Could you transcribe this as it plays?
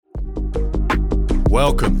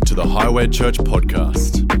Welcome to the Highway Church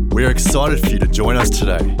podcast. We are excited for you to join us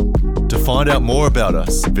today. To find out more about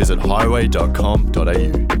us, visit highway.com.au.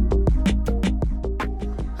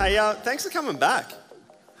 Hey, thanks for coming back.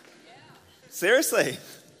 Seriously.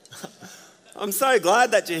 I'm so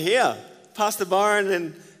glad that you're here. Pastor Byron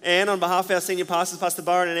and Anne, on behalf of our senior pastors, Pastor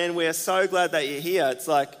Byron and Anne, we are so glad that you're here. It's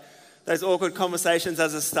like those awkward conversations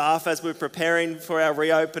as a staff as we're preparing for our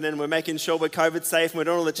reopen and we're making sure we're COVID safe and we're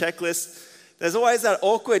doing all the checklists. There's always that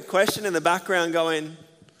awkward question in the background going,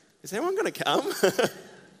 is anyone going to come?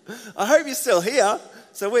 I hope you're still here.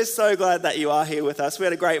 So we're so glad that you are here with us. We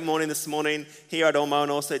had a great morning this morning here at Ormo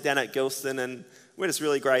and also down at Gilston, and we're just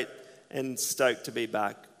really great and stoked to be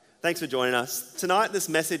back. Thanks for joining us. Tonight, this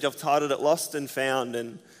message I've titled it Lost and Found,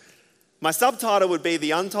 and my subtitle would be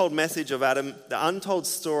The Untold Message of Adam, the Untold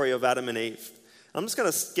Story of Adam and Eve. I'm just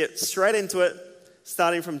going to get straight into it,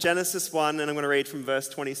 starting from Genesis 1, and I'm going to read from verse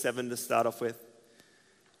 27 to start off with. It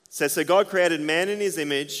says, So God created man in his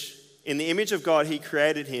image. In the image of God, he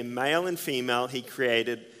created him. Male and female, he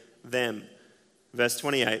created them. Verse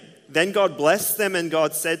 28. Then God blessed them, and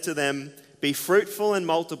God said to them, Be fruitful and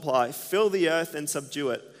multiply, fill the earth and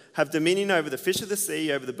subdue it. Have dominion over the fish of the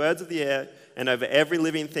sea, over the birds of the air, and over every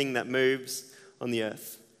living thing that moves on the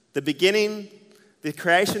earth. The beginning, the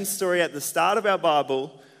creation story at the start of our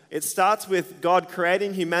Bible, it starts with God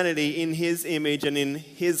creating humanity in his image and in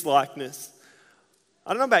his likeness. I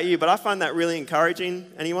don't know about you, but I find that really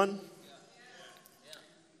encouraging. Anyone?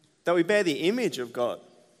 That we bear the image of God.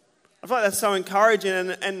 I feel like that's so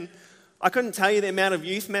encouraging, and I couldn't tell you the amount of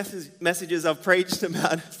youth messages I've preached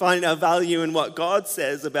about finding our value in what God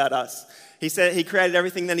says about us. He said he created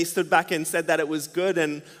everything, then he stood back and said that it was good.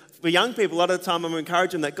 And for young people, a lot of the time I'm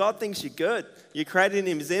encouraging them that God thinks you're good. You're created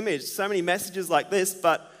in his image. So many messages like this,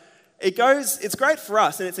 but it's great for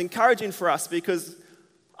us and it's encouraging for us because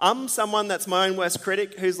I'm someone that's my own worst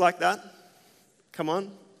critic. Who's like that? Come on,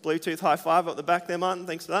 Bluetooth high five up the back there, Martin.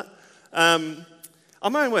 Thanks for that. I'm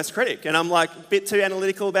my own worst critic, and I'm like a bit too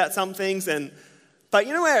analytical about some things. But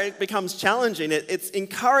you know where it becomes challenging? It's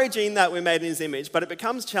encouraging that we're made in his image, but it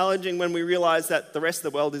becomes challenging when we realize that the rest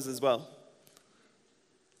of the world is as well.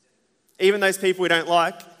 Even those people we don't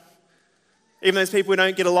like, even those people we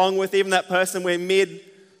don't get along with, even that person we're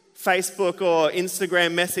mid-Facebook or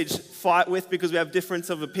Instagram message fight with because we have difference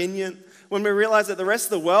of opinion. When we realize that the rest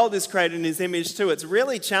of the world is created in his image too, it's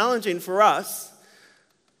really challenging for us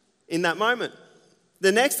in that moment.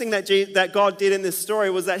 The next thing that God did in this story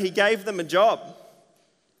was that he gave them a job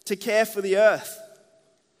to care for the earth.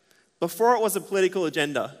 Before it was a political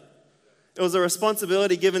agenda, it was a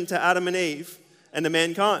responsibility given to Adam and Eve and to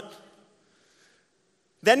mankind.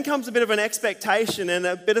 Then comes a bit of an expectation and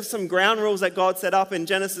a bit of some ground rules that God set up in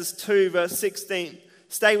Genesis 2, verse 16.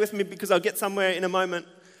 Stay with me because I'll get somewhere in a moment.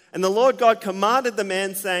 And the Lord God commanded the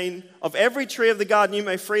man, saying, Of every tree of the garden you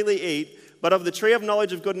may freely eat, but of the tree of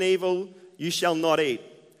knowledge of good and evil you shall not eat.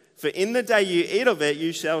 For in the day you eat of it,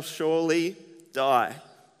 you shall surely die.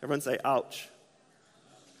 Everyone say, ouch.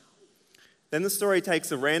 Then the story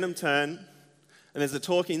takes a random turn, and there's a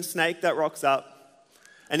talking snake that rocks up,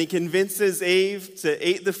 and he convinces Eve to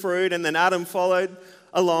eat the fruit, and then Adam followed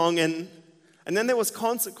along, and then there was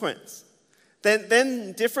consequence.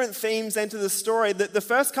 Then different themes enter the story. The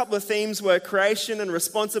first couple of themes were creation and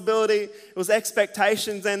responsibility. It was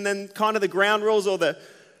expectations, and then kind of the ground rules or the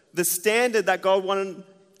standard that God wanted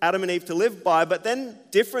Adam and Eve to live by. But then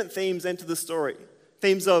different themes enter the story.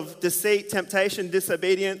 Themes of deceit, temptation,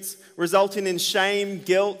 disobedience, resulting in shame,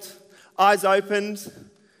 guilt, eyes opened,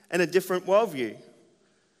 and a different worldview.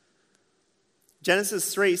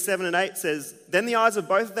 Genesis 3, 7 and 8 says, Then the eyes of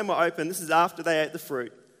both of them were open. This is after they ate the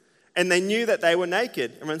fruit. And they knew that they were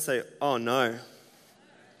naked. Everyone say, oh no.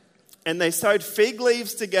 And they sewed fig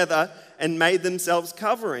leaves together and made themselves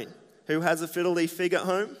covering. Who has a fiddle leaf fig at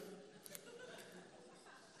home?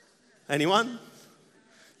 Anyone?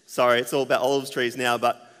 Sorry, it's all about olive trees now,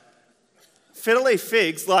 but fiddle leaf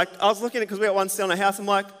figs, like I was looking at it because we got one still in our house. I'm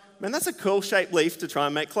like, man, that's a cool shaped leaf to try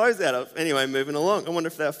and make clothes out of. Anyway, moving along. I wonder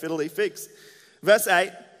if they're fiddle leaf figs. Verse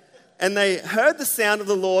 8. And they heard the sound of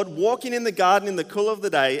the Lord walking in the garden in the cool of the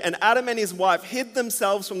day, and Adam and his wife hid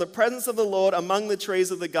themselves from the presence of the Lord among the trees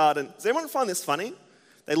of the garden. Does anyone find this funny?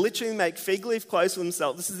 They literally make fig leaf clothes for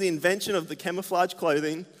themselves. This is the invention of the camouflage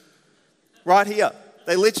clothing right here.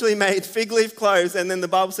 They literally made fig leaf clothes, and then the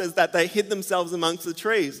Bible says that they hid themselves amongst the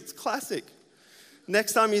trees. It's classic.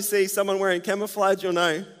 Next time you see someone wearing camouflage, you'll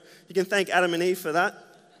know. You can thank Adam and Eve for that.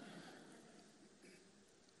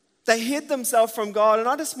 They hid themselves from God, and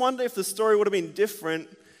I just wonder if the story would have been different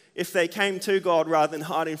if they came to God rather than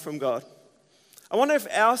hiding from God. I wonder if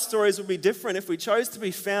our stories would be different if we chose to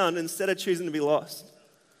be found instead of choosing to be lost.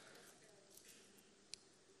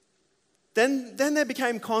 Then there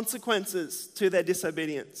became consequences to their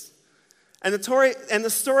disobedience. And the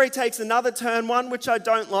story takes another turn, one which I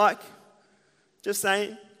don't like. Just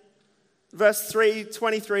saying. Verse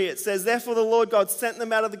 3:23, it says, "Therefore the Lord God sent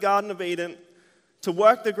them out of the Garden of Eden to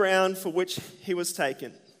work the ground for which he was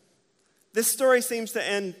taken." This story seems to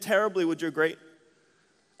end terribly, would you agree?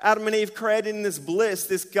 Adam and Eve created in this bliss,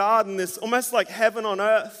 this garden, this almost like heaven on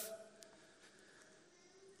earth.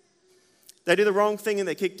 They do the wrong thing and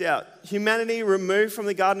they're kicked out. Humanity removed from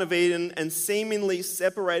the Garden of Eden and seemingly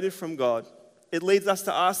separated from God. It leads us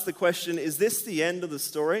to ask the question, is this the end of the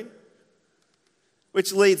story?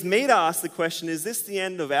 Which leads me to ask the question, is this the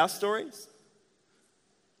end of our stories?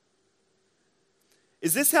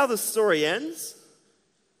 Is this how the story ends?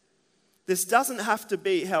 This doesn't have to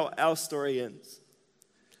be how our story ends.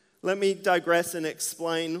 Let me digress and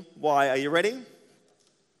explain why. Are you ready?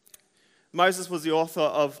 Moses was the author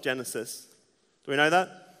of Genesis. Do we know that?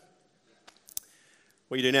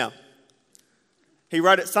 Well, you do now. He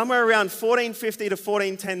wrote it somewhere around 1450 to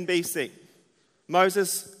 1410 BC.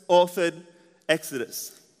 Moses authored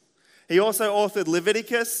Exodus. He also authored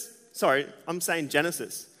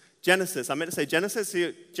Genesis. I meant to say Genesis.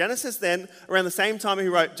 Genesis then, around the same time he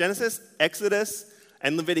wrote Genesis, Exodus,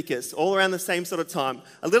 and Leviticus, all around the same sort of time.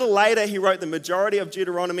 A little later, he wrote the majority of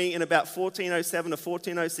Deuteronomy in about 1407 to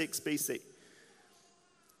 1406 BC.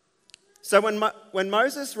 So when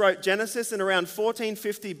Moses wrote Genesis in around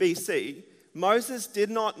 1450 BC, Moses did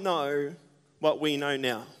not know what we know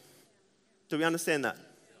now. Do we understand that?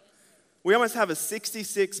 We almost have a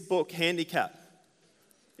 66-book handicap,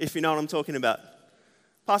 if you know what I'm talking about.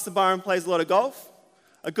 Pastor Byron plays a lot of golf.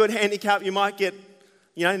 A good handicap, you might get,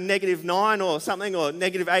 -9 or something, or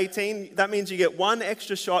 -18. That means you get one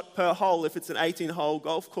extra shot per hole if it's an 18-hole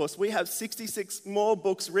golf course. We have 66 more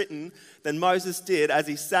books written than Moses did as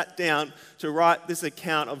he sat down to write this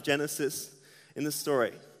account of Genesis in the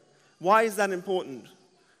story. Why is that important?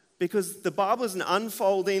 Because the Bible is an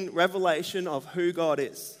unfolding revelation of who God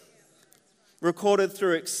is, recorded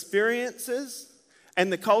through experiences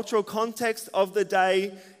and the cultural context of the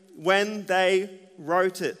day when they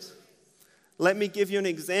wrote it. Let me give you an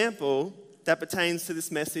example that pertains to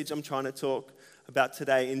this message I'm trying to talk about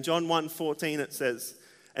today. In John 1:14 it says,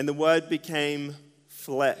 "And the Word became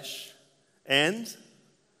flesh and..."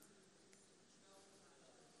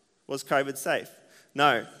 Was COVID safe?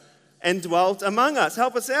 No. "And dwelt among us."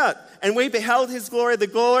 Help us out. "And we beheld his glory, the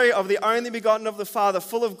glory of the only begotten of the Father,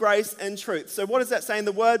 full of grace and truth." So what is that saying?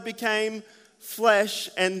 The Word became flesh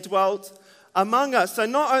and dwelt among us. So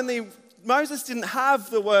not only Moses didn't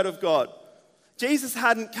have the Word of God, Jesus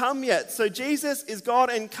hadn't come yet. So Jesus is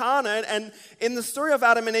God incarnate, and in the story of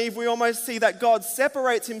Adam and Eve, we almost see that God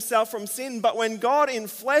separates himself from sin, but when God in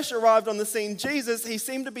flesh arrived on the scene, Jesus, he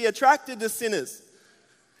seemed to be attracted to sinners.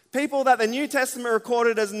 People that the New Testament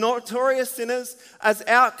recorded as notorious sinners, as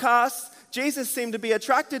outcasts, Jesus seemed to be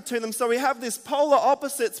attracted to them. So we have this polar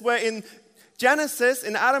opposites where in Genesis,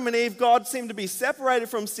 in Adam and Eve, God seemed to be separated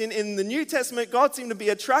from sin. In the New Testament, God seemed to be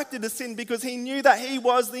attracted to sin because he knew that he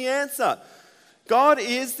was the answer. God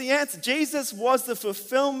is the answer. Jesus was the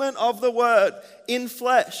fulfillment of the word in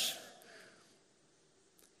flesh.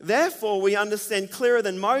 Therefore, we understand clearer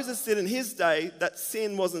than Moses did in his day that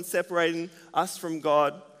sin wasn't separating us from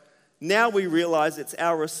God. Now we realize it's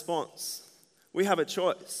our response. We have a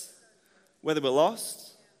choice, whether we're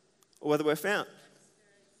lost or whether we're found.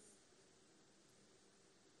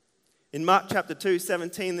 In Mark chapter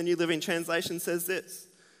 2:17, the New Living Translation says this: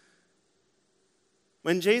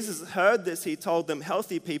 "When Jesus heard this, he told them,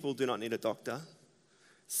 'Healthy people do not need a doctor.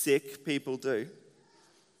 Sick people do.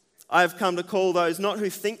 I have come to call those not who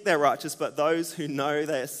think they're righteous, but those who know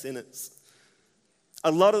they are sinners.'"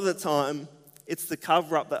 A lot of the time, it's the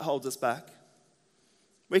cover-up that holds us back.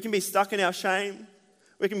 We can be stuck in our shame.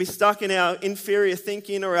 We can be stuck in our inferior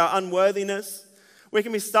thinking or our unworthiness. We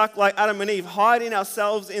can be stuck like Adam and Eve, hiding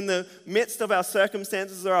ourselves in the midst of our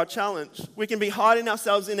circumstances or our challenge. We can be hiding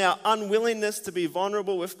ourselves in our unwillingness to be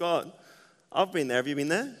vulnerable with God. I've been there. Have you been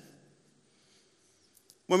there?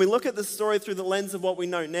 When we look at the story through the lens of what we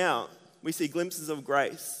know now, we see glimpses of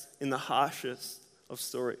grace in the harshest of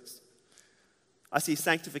stories. I see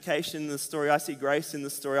sanctification in the story. I see grace in the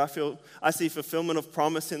story. I see fulfillment of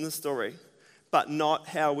promise in the story, but not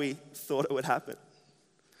how we thought it would happen.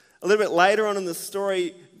 A little bit later on in the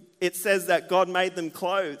story, it says that God made them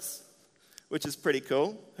clothes, which is pretty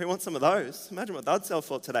cool. Who wants some of those? Imagine what they'd sell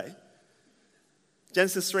for today.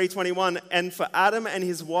 Genesis 3:21, "And for Adam and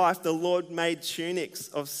his wife, the Lord made tunics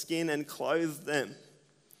of skin and clothed them."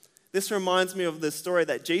 This reminds me of the story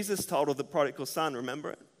that Jesus told of the prodigal son,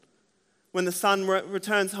 remember it? When the son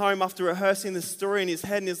returns home after rehearsing this story in his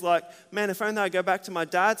head and he's like, man, if only I go back to my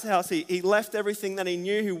dad's house. He left everything that he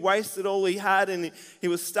knew, he wasted all he had, and he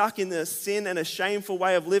was stuck in the sin and a shameful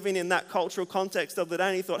way of living in that cultural context of the day.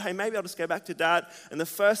 And he thought, hey, maybe I'll just go back to dad. And the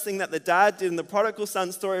first thing that the dad did in the prodigal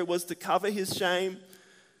son story was to cover his shame,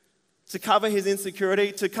 to cover his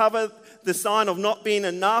insecurity, to cover the sign of not being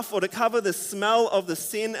enough, or to cover the smell of the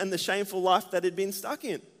sin and the shameful life that he'd been stuck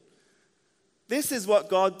in. This is what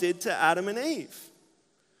God did to Adam and Eve.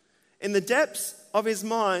 In the depths of his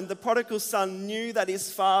mind, the prodigal son knew that his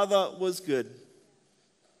father was good.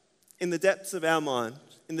 In the depths of our mind,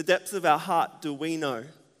 in the depths of our heart, do we know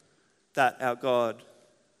that our God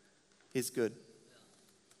is good?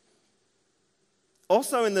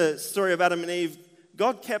 Also in the story of Adam and Eve,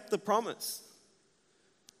 God kept the promise.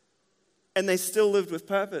 And they still lived with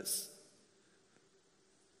purpose.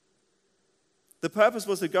 The purpose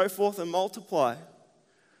was to go forth and multiply.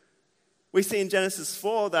 We see in Genesis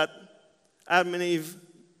 4 that Adam and Eve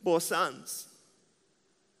bore sons.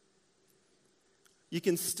 You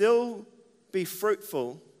can still be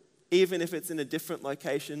fruitful even if it's in a different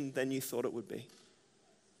location than you thought it would be.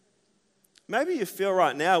 Maybe you feel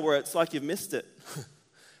right now where it's like you've missed it.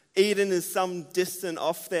 Eden is some distant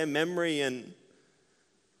off their memory, and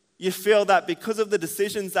you feel that because of the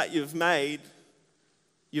decisions that you've made,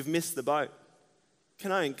 you've missed the boat.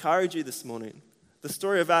 Can I encourage you this morning? The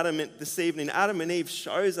story of Adam this evening, Adam and Eve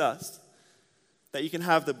shows us that you can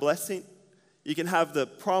have the blessing, you can have the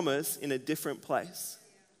promise in a different place.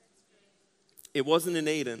 It wasn't in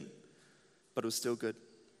Eden, but it was still good.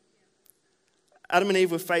 Adam and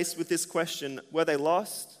Eve were faced with this question: were they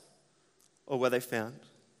lost or were they found?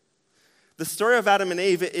 The story of Adam and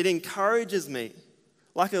Eve, it encourages me,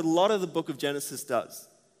 like a lot of the book of Genesis does.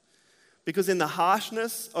 Because in the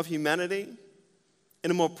harshness of humanity, in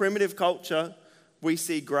a more primitive culture, we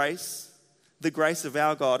see grace, the grace of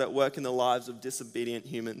our God at work in the lives of disobedient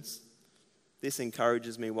humans. This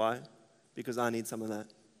encourages me. Why? Because I need some of that.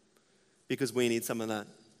 Because we need some of that.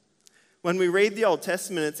 When we read the Old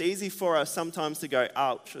Testament, it's easy for us sometimes to go,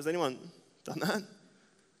 ouch. Has anyone done that?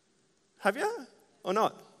 Have you? Or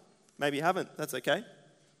not? Maybe you haven't. That's okay.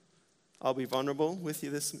 I'll be vulnerable with you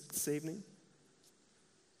this evening.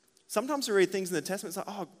 Sometimes we read things in the Testament, it's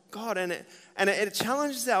like, oh, God, and it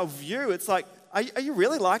challenges our view. It's like, are you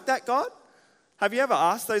really like that, God? Have you ever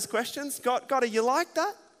asked those questions? God, are you like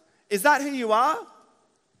that? Is that who you are?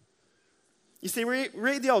 You see, we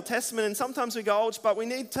read the Old Testament and sometimes we go, but we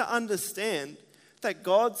need to understand that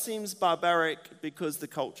God seems barbaric because the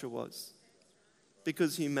culture was,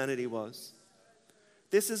 because humanity was.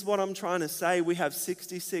 This is what I'm trying to say. We have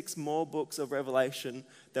 66 more books of Revelation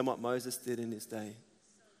than what Moses did in his day.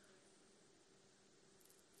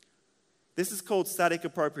 This is called static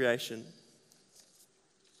appropriation,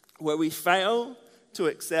 where we fail to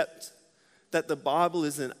accept that the Bible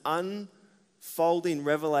is an unfolding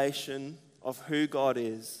revelation of who God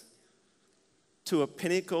is to a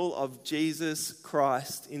pinnacle of Jesus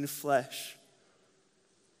Christ in flesh.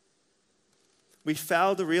 We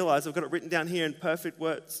fail to realize, I've got it written down here in perfect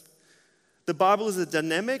words, the Bible is a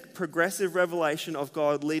dynamic, progressive revelation of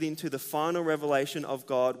God leading to the final revelation of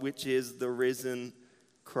God, which is the risen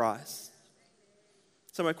Christ.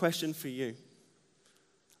 So my question for you,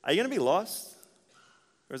 are you going to be lost?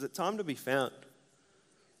 Or is it time to be found?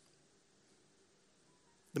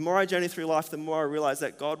 The more I journey through life, the more I realize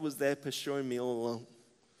that God was there pursuing me all along.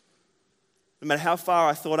 No matter how far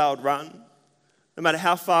I thought I would run, no matter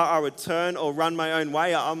how far I would turn or run my own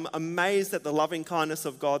way, I'm amazed at the loving kindness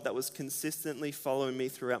of God that was consistently following me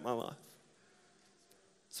throughout my life.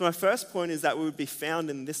 So my first point is that we would be found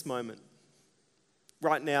in this moment,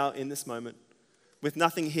 right now in this moment, with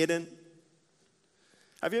nothing hidden.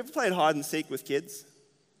 Have you ever played hide and seek with kids?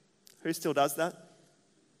 Who still does that?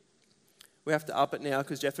 We have to up it now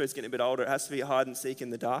because Jethro's getting a bit older. It has to be hide and seek in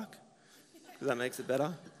the dark because that makes it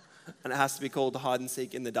better. And it has to be called hide and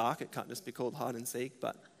seek in the dark. It can't just be called hide and seek.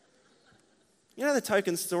 But you know the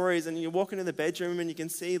token stories, and you walk into the bedroom and you can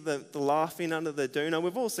see the laughing under the doona.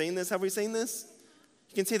 We've all seen this. Have we seen this?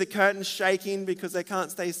 You can see the curtains shaking because they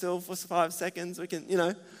can't stay still for 5 seconds.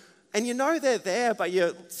 And you know they're there, but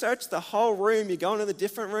you search the whole room, you go into the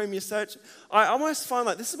different room, you search. I almost find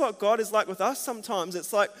like this is what God is like with us sometimes.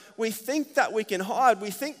 It's like we think that we can hide,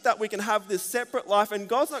 we think that we can have this separate life, and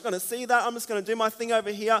God's not going to see that. I'm just going to do my thing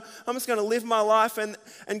over here. I'm just going to live my life. And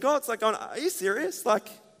God's like, going, are you serious? Like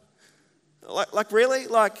really?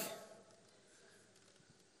 Like,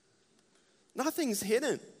 nothing's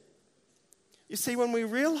hidden. You see, when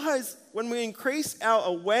we increase our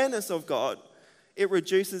awareness of God, it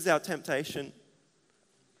reduces our temptation.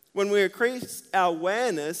 When we increase our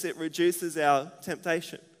awareness, it reduces our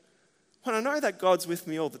temptation. When I know that God's with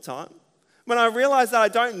me all the time, when I realize that I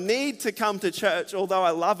don't need to come to church, although I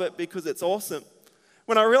love it because it's awesome.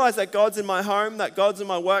 When I realize that God's in my home, that God's in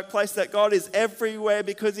my workplace, that God is everywhere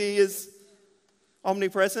because He is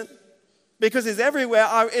omnipresent, because He's everywhere,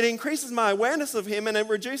 it increases my awareness of Him and it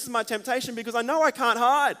reduces my temptation because I know I can't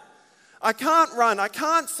hide. I can't run. I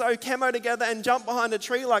can't sew camo together and jump behind a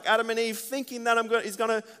tree like Adam and Eve thinking that He's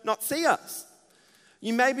going to not see us.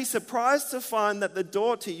 You may be surprised to find that the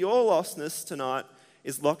door to your lostness tonight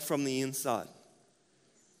is locked from the inside.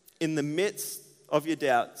 In the midst of your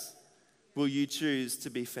doubts, will you choose to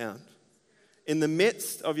be found? In the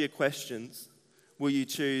midst of your questions, will you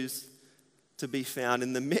choose to be found?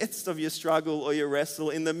 In the midst of your struggle or your wrestle,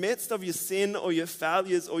 in the midst of your sin or your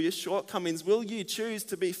failures or your shortcomings, will you choose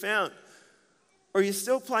to be found? Or are you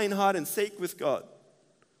still playing hide and seek with God?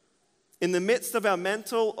 In the midst of our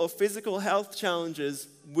mental or physical health challenges,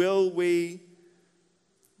 will we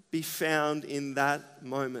be found in that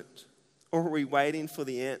moment? Or are we waiting for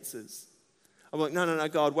the answers? I'm like, no,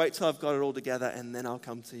 God, wait till I've got it all together and then I'll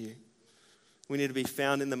come to you. We need to be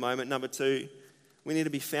found in the moment. Number 2, we need to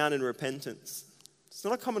be found in repentance. It's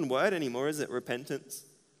not a common word anymore, is it? Repentance.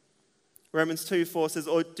 Romans 2:4 says,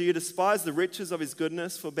 or do you despise the riches of His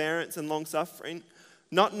goodness, forbearance, and long-suffering,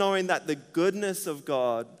 not knowing that the goodness of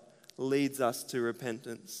God leads us to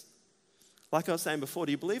repentance? Like I was saying before,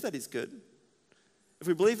 do you believe that He's good? If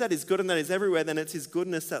we believe that He's good and that He's everywhere, then it's His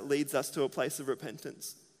goodness that leads us to a place of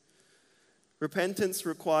repentance. Repentance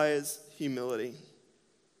requires humility,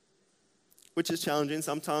 which is challenging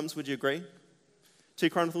sometimes, would you agree? 2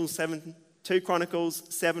 Chronicles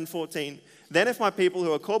 7:14. Then if my people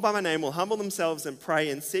who are called by my name will humble themselves and pray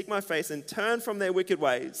and seek my face and turn from their wicked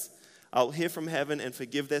ways, I will hear from heaven and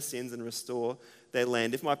forgive their sins and restore their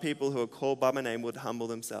land. If my people who are called by my name would humble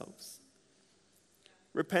themselves.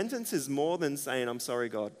 Repentance is more than saying, I'm sorry,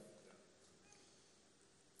 God.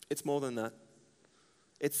 It's more than that.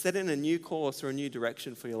 It's setting a new course or a new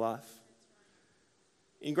direction for your life.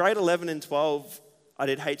 In grade 11 and 12, I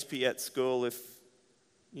did HP at school, if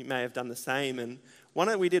you may have done the same. And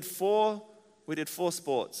we did four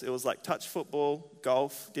sports. It was like touch football,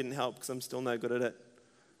 golf, didn't help because I'm still no good at it,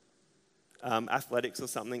 athletics or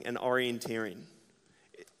something, and orienteering.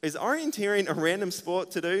 Is orienteering a random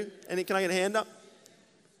sport to do? Can I get a hand up?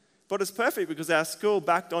 But it's perfect because our school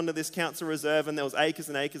backed onto this council reserve and there was acres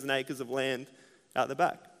and acres and acres of land out the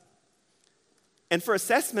back. And for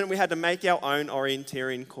assessment, we had to make our own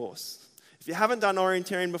orienteering course. If you haven't done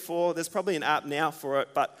orienteering before, there's probably an app now for it,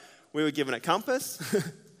 but we were given a compass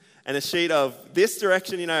and a sheet of this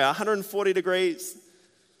direction, 140 degrees,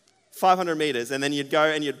 500 meters. And then you'd go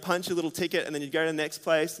and you'd punch a little ticket and then you'd go to the next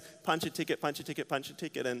place, punch a ticket, punch a ticket, punch a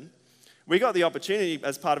ticket. And we got the opportunity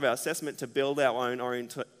as part of our assessment to build our own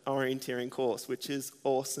orienteering course, which is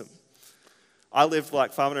awesome. I lived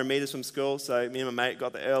like 500 meters from school, so me and my mate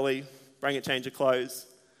got there early, bring a change of clothes.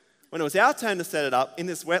 When it was our turn to set it up, in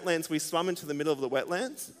this wetlands, we swum into the middle of the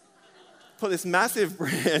wetlands, put this massive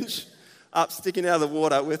branch up sticking out of the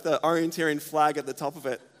water with the orienteering flag at the top of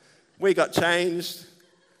it. We got changed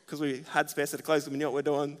because we had spare set of clothes and we knew what we were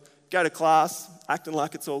doing. Go to class, acting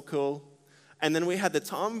like it's all cool. And then we had the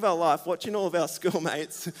time of our life watching all of our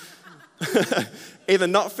schoolmates either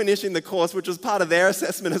not finishing the course, which was part of their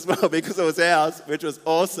assessment as well because it was ours, which was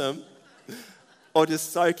awesome, or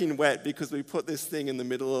just soaking wet because we put this thing in the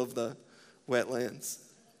middle of the wetlands.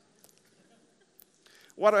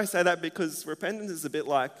 Why do I say that? Because repentance is a bit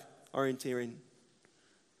like orienteering.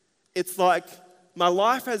 It's like my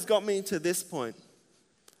life has got me to this point.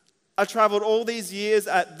 I traveled all these years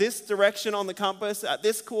at this direction on the compass, at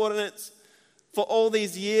this coordinates, for all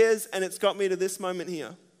these years, and it's got me to this moment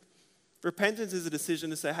here. Repentance is a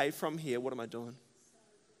decision to say, hey, from here, what am I doing?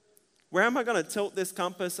 Where am I going to tilt this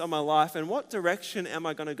compass on my life, and what direction am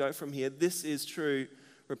I going to go from here? This is true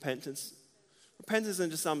repentance. Repentance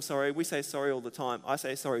isn't just, I'm sorry. We say sorry all the time. I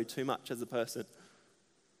say sorry too much as a person.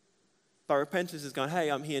 But repentance is going, hey,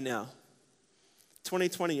 I'm here now.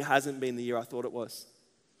 2020 hasn't been the year I thought it was.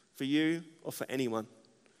 For you or for anyone.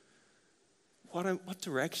 What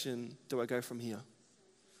direction do I go from here?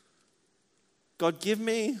 God, give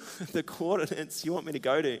me the coordinates you want me to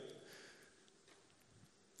go to.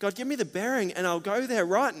 God, give me the bearing and I'll go there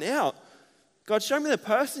right now. God, show me the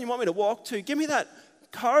person you want me to walk to. Give me that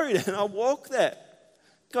code and I'll walk there.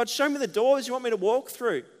 God, show me the doors you want me to walk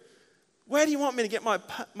through. Where do you want me to get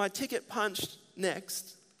my ticket punched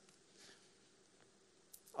next?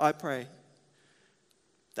 I pray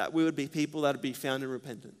that we would be people that would be found in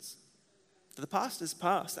repentance. The past is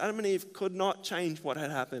past. Adam and Eve could not change what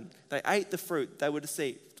had happened. They ate the fruit. They were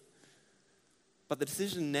deceived. But the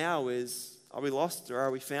decision now is, are we lost or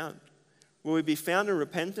are we found? Will we be found in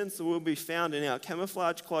repentance, or will we be found in our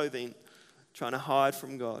camouflage clothing trying to hide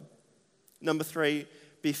from God? Number 3,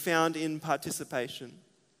 be found in participation.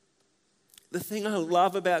 The thing I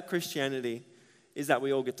love about Christianity is that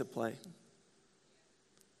we all get to play.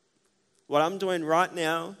 What I'm doing right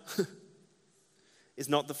now is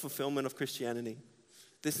not the fulfillment of Christianity.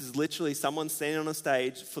 This is literally someone standing on a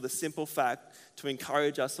stage for the simple fact to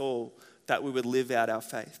encourage us all that we would live out our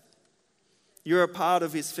faith. You're a part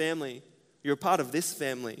of his family. You're a part of this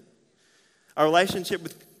family. A relationship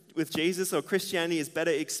with Jesus or Christianity is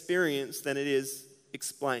better experienced than it is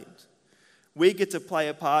explained. We get to play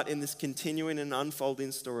a part in this continuing and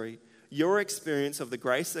unfolding story. Your experience of the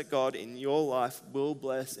grace of God in your life will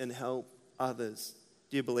bless and help others.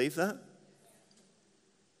 Do you believe that?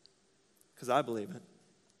 Because I believe it.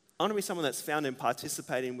 I want to be someone that's found in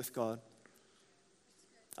participating with God.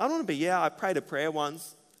 I don't want to be, I prayed a prayer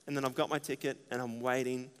once and then I've got my ticket and I'm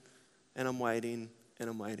waiting and I'm waiting and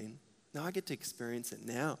I'm waiting. No, I get to experience it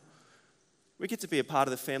now. We get to be a part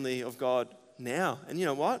of the family of God now. And you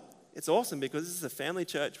know what? It's awesome because this is a family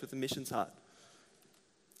church with a missions heart.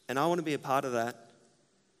 And I want to be a part of that.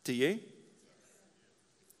 Do you?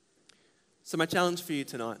 So my challenge for you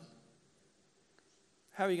tonight,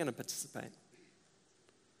 how are you going to participate?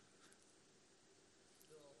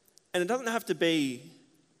 And it doesn't have to be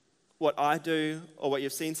what I do or what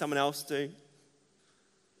you've seen someone else do.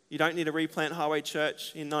 You don't need to replant Highway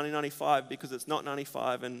Church in 1995 because it's not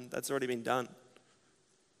 95 and that's already been done.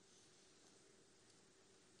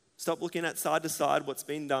 Stop looking at side to side what's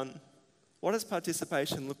been done. What does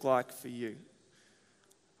participation look like for you?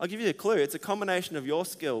 I'll give you a clue. It's a combination of your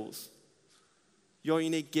skills, your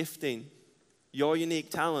unique gifting, your unique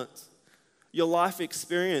talents, your life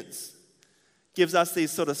experience gives us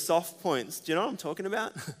these sort of soft points. Do you know what I'm talking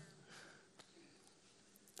about?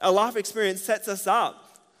 Our life experience sets us up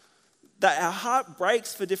that our heart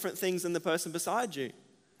breaks for different things than the person beside you.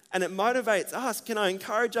 And it motivates us. Can I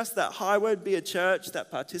encourage us that Highway would be a church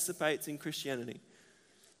that participates in Christianity,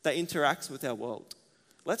 that interacts with our world?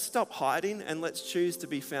 Let's stop hiding and let's choose to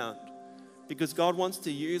be found. Because God wants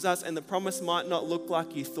to use us, and the promise might not look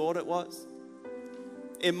like you thought it was.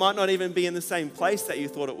 It might not even be in the same place that you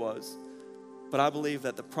thought it was. But I believe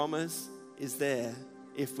that the promise is there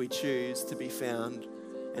if we choose to be found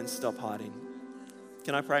and stop hiding.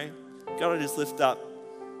 Can I pray? God, I just lift up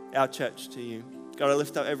our church to you. God, I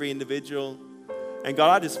lift up every individual. And God,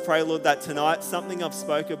 I just pray, Lord, that tonight something I've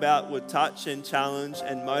spoke about would touch and challenge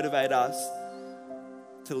and motivate us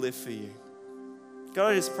to live for you.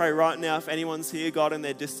 God, I just pray right now if anyone's here, God, and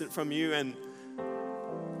they're distant from you, and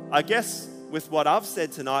I guess with what I've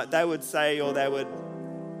said tonight, they would say, or they would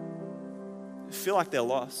feel like they're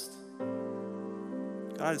lost.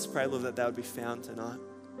 God, I just pray, Lord, that they would be found tonight.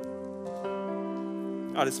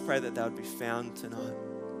 I just pray that they would be found tonight.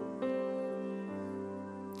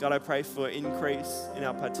 God, I pray for increase in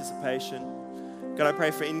our participation. God, I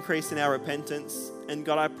pray for increase in our repentance. And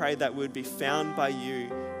God, I pray that we would be found by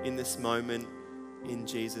you in this moment, in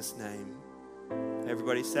Jesus' name.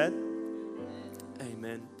 Everybody said?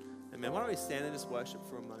 Amen. Amen. Why don't we stand and just worship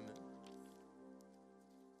for a moment?